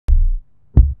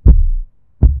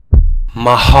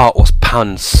My heart was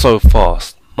pounding so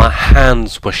fast. My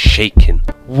hands were shaking.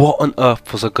 What on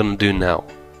earth was I gonna do now?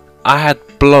 I had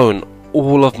blown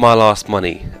all of my last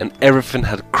money and everything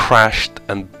had crashed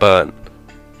and burned.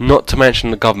 Not to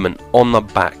mention the government on my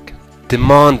back,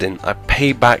 demanding I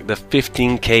pay back the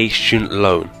 15k student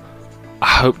loan. I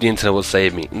hoped the internet would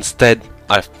save me. Instead,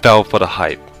 I fell for the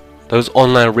hype. Those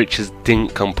online riches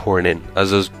didn't come pouring in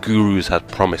as those gurus had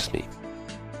promised me.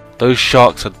 Those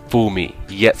sharks had fooled me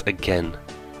yet again.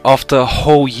 After a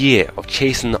whole year of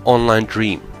chasing the online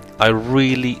dream, I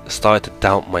really started to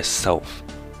doubt myself.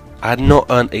 I had not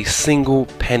earned a single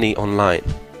penny online.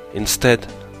 Instead,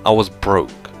 I was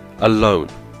broke, alone,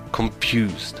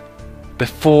 confused.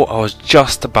 Before I was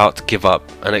just about to give up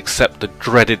and accept the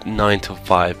dreaded 9 to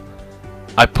 5,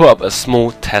 I put up a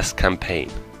small test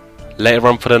campaign. Later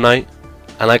on for the night,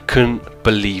 and I couldn't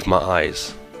believe my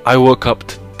eyes. I woke up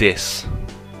to this.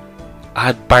 I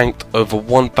had banked over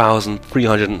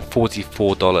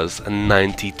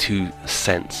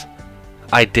 $1,344.92.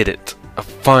 I did it. I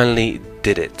finally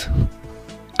did it.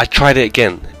 I tried it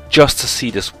again just to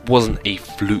see this wasn't a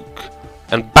fluke.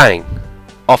 And bang!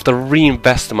 After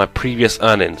reinvesting my previous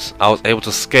earnings, I was able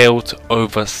to scale to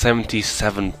over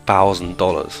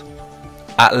 $77,000.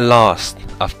 At last,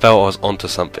 I felt I was onto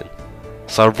something.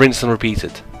 So I rinsed and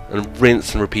repeated,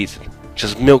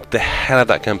 just milked the hell out of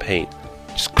that campaign,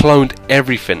 just cloned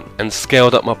everything and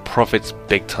scaled up my profits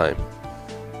big time.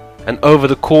 And over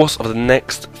the course of the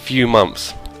next few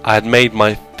months, I had made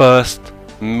my first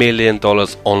 $1 million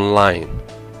online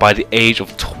by the age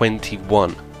of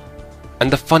 21.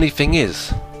 And the funny thing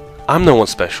is, I'm no one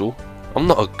special, I'm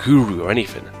not a guru or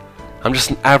anything. I'm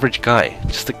just an average guy,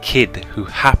 just a kid who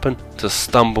happened to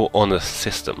stumble on a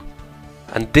system.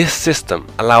 And this system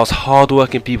allows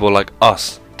hardworking people like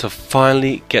us to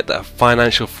finally get that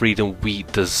financial freedom we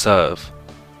deserve.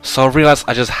 So I realized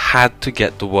I just had to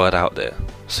get the word out there,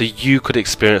 so you could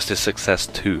experience this success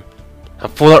too.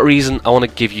 And for that reason, I want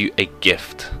to give you a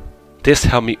gift. This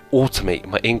helped me automate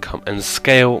my income and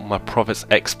scale my profits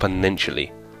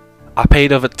exponentially. I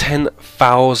paid over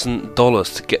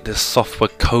 $10,000 to get this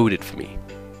software coded for me,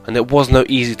 and it was no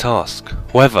easy task.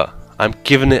 However, I'm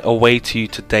giving it away to you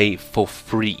today for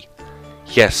free.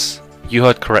 Yes, you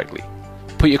heard correctly.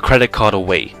 Put your credit card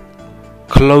away,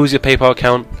 close your PayPal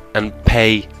account, and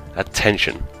pay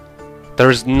attention. There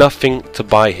is nothing to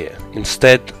buy here.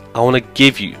 Instead, I want to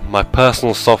give you my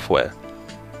personal software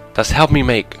that's helped me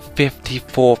make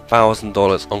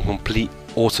 $54,000 on complete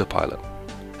autopilot.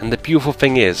 And the beautiful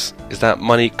thing is that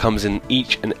money comes in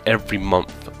each and every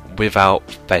month without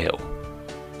fail.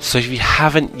 So if you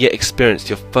haven't yet experienced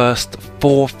your first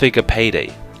 4-figure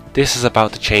payday, this is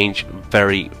about to change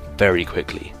very, very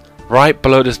quickly. Right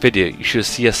below this video, you should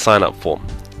see a sign up form.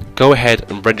 Go ahead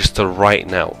and register right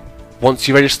now. Once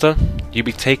you register, you'll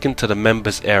be taken to the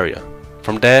members area.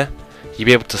 From there, you'll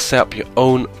be able to set up your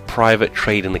own private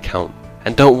trading account.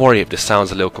 And don't worry if this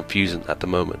sounds a little confusing at the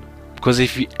moment, because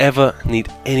if you ever need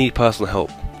any personal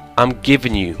help, I'm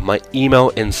giving you my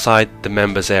email inside the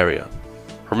members area.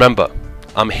 Remember,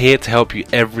 I'm here to help you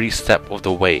every step of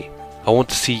the way. I want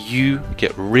to see you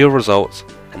get real results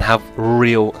and have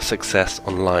real success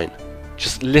online.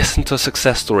 Just listen to a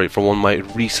success story from one of my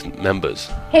recent members.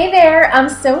 Hey there, I'm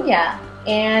Sonia,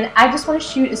 and I just want to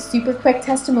shoot a super quick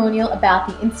testimonial about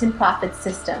the Instant Profit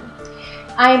system.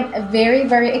 I'm very,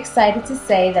 very excited to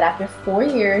say that after 4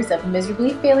 years of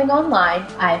miserably failing online,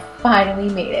 I finally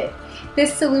made it.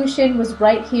 This solution was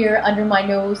right here under my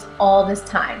nose all this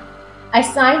time. I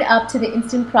signed up to the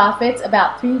Instant Profits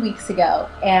about 3 weeks ago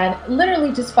and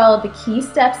literally just followed the key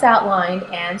steps outlined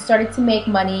and started to make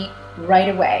money right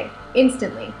away,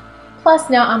 instantly. Plus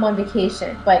now I'm on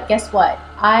vacation, but guess what?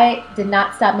 I did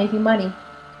not stop making money.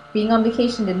 Being on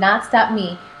vacation did not stop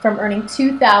me from earning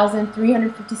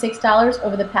 $2,356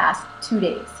 over the past 2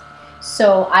 days.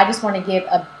 So I just want to give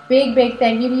a big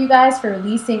thank you to you guys for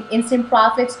releasing Instant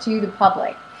Profits to the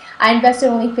public. I invested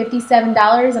only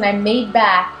 $57 and I made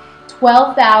back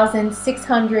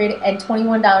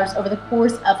 $12,621 over the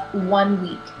course of 1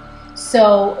 week.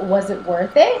 So was it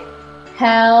worth it?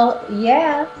 Hell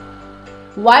yeah.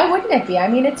 Why wouldn't it be? I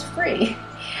mean, it's free.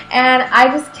 And I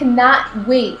just cannot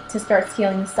wait to start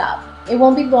scaling this up. It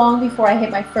won't be long before I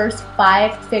hit my first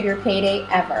 5-figure payday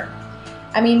ever.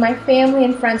 I mean, my family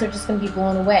and friends are just going to be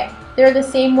blown away. They're the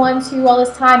same ones who all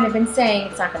this time have been saying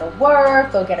it's not going to work,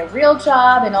 go get a real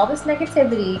job, and all this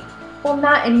negativity. Well,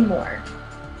 not anymore.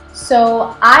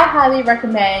 So I highly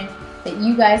recommend that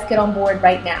you guys get on board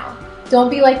right now. Don't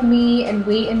be like me and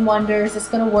wait and wonder, is this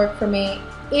going to work for me?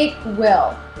 It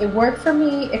will. It worked for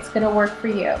me, it's going to work for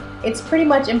you. It's pretty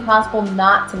much impossible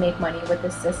not to make money with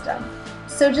this system.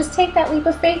 So just take that leap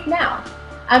of faith now.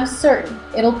 I'm certain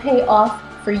it'll pay off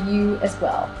for you as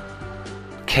well.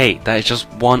 Okay, that is just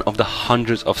one of the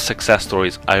hundreds of success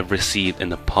stories I've received in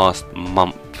the past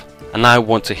month, and I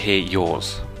want to hear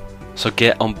yours. So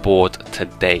get on board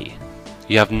today.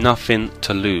 You have nothing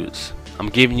to lose. I'm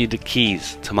giving you the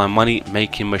keys to my money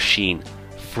making machine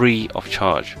free of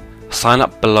charge. Sign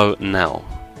up below now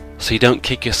so you don't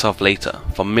kick yourself later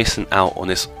for missing out on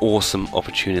this awesome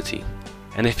opportunity.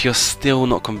 And if you're still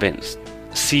not convinced,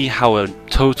 see how a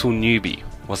total newbie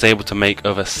was able to make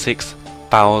over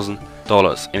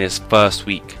 $6,000 in his first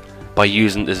week by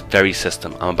using this very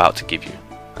system I'm about to give you.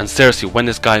 And seriously, when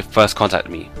this guy first contacted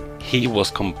me, he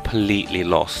was completely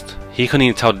lost. He couldn't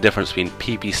even tell the difference between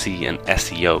PPC and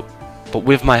SEO. But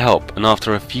with my help, and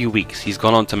after a few weeks, he's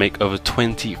gone on to make over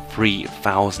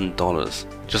 $23,000.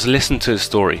 Just listen to his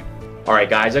story.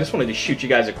 Alright guys, I just wanted to shoot you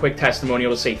guys a quick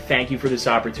testimonial to say thank you for this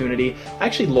opportunity. I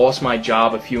actually lost my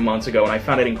job a few months ago and I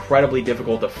found it incredibly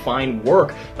difficult to find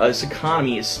work. This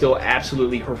economy is still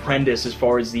absolutely horrendous as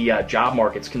far as the job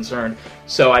market's concerned.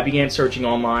 So I began searching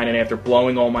online, and after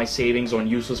blowing all my savings on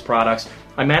useless products,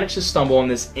 I managed to stumble on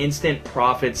this instant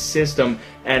profit system.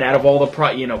 And out of all the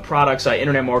products,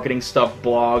 internet marketing stuff,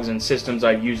 blogs, and systems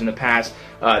I've used in the past,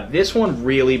 this one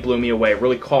really blew me away,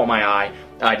 really caught my eye.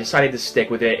 I decided to stick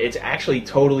with it. It's actually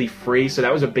totally free, so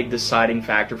that was a big deciding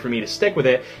factor for me to stick with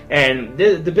it. And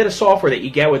the bit of software that you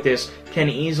get with this can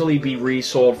easily be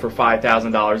resold for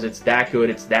 $5,000. It's that good,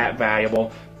 it's that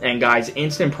valuable. And guys,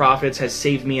 Instant Profits has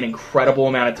saved me an incredible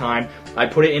amount of time. I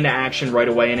put it into action right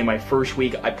away, and in my first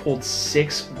week, I pulled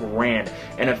 $6 grand.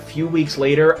 And a few weeks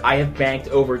later, I have banked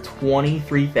over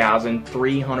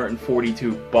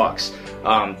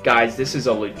 $23,342. Guys, this is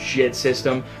a legit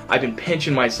system. I've been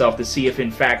pinching myself to see if, in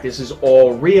fact, this is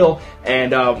all real.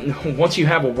 And once you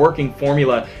have a working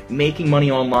formula, making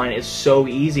money online is so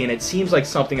easy, and it seems like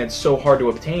something that's so hard to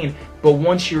obtain. But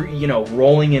once you're,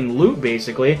 rolling in loot,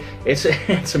 basically, it's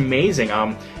amazing.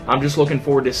 I'm just looking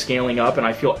forward to scaling up, and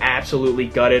I feel absolutely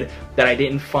gutted that I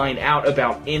didn't find out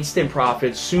about Instant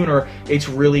Profits sooner. It's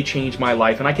really changed my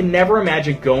life, and I can never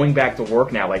imagine going back to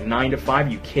work now, like 9 to 5. Are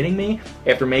you kidding me?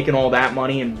 After making all that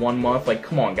money in 1 month, like,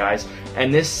 come on, guys.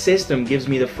 And this system gives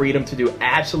me the freedom to do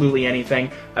absolutely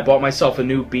anything. I bought myself a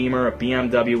new Beamer, a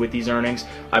BMW, with these earnings.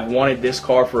 I've wanted this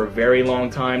car for a very long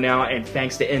time now, and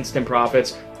thanks to Instant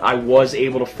Profits, I was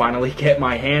able to finally get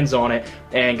my hands on it.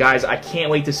 And guys, I can't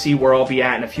wait to see where I'll be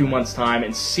at in a few months' time.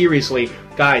 And seriously,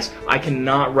 guys, I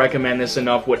cannot recommend this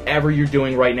enough. Whatever you're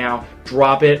doing right now,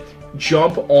 drop it,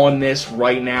 jump on this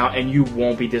right now, and you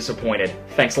won't be disappointed.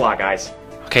 Thanks a lot, guys.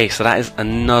 Okay, so that is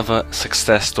another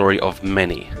success story of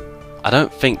many. I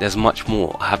don't think there's much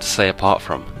more I have to say apart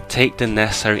from take the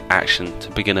necessary action to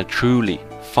begin a truly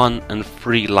fun and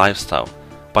free lifestyle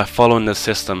by following the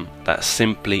system that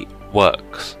simply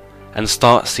works, and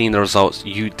start seeing the results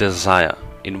you desire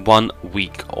in 1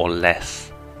 week or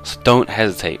less. So don't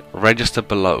hesitate, register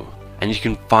below, and you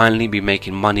can finally be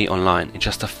making money online in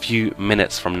just a few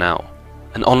minutes from now.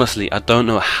 And honestly, I don't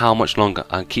know how much longer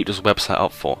I can keep this website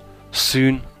up for.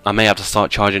 Soon I may have to start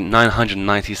charging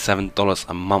 $997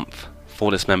 a month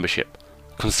for this membership,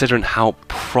 considering how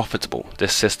profitable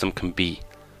this system can be.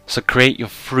 So create your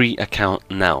free account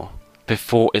now,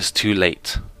 before it's too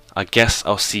late. I guess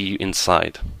I'll see you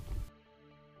inside.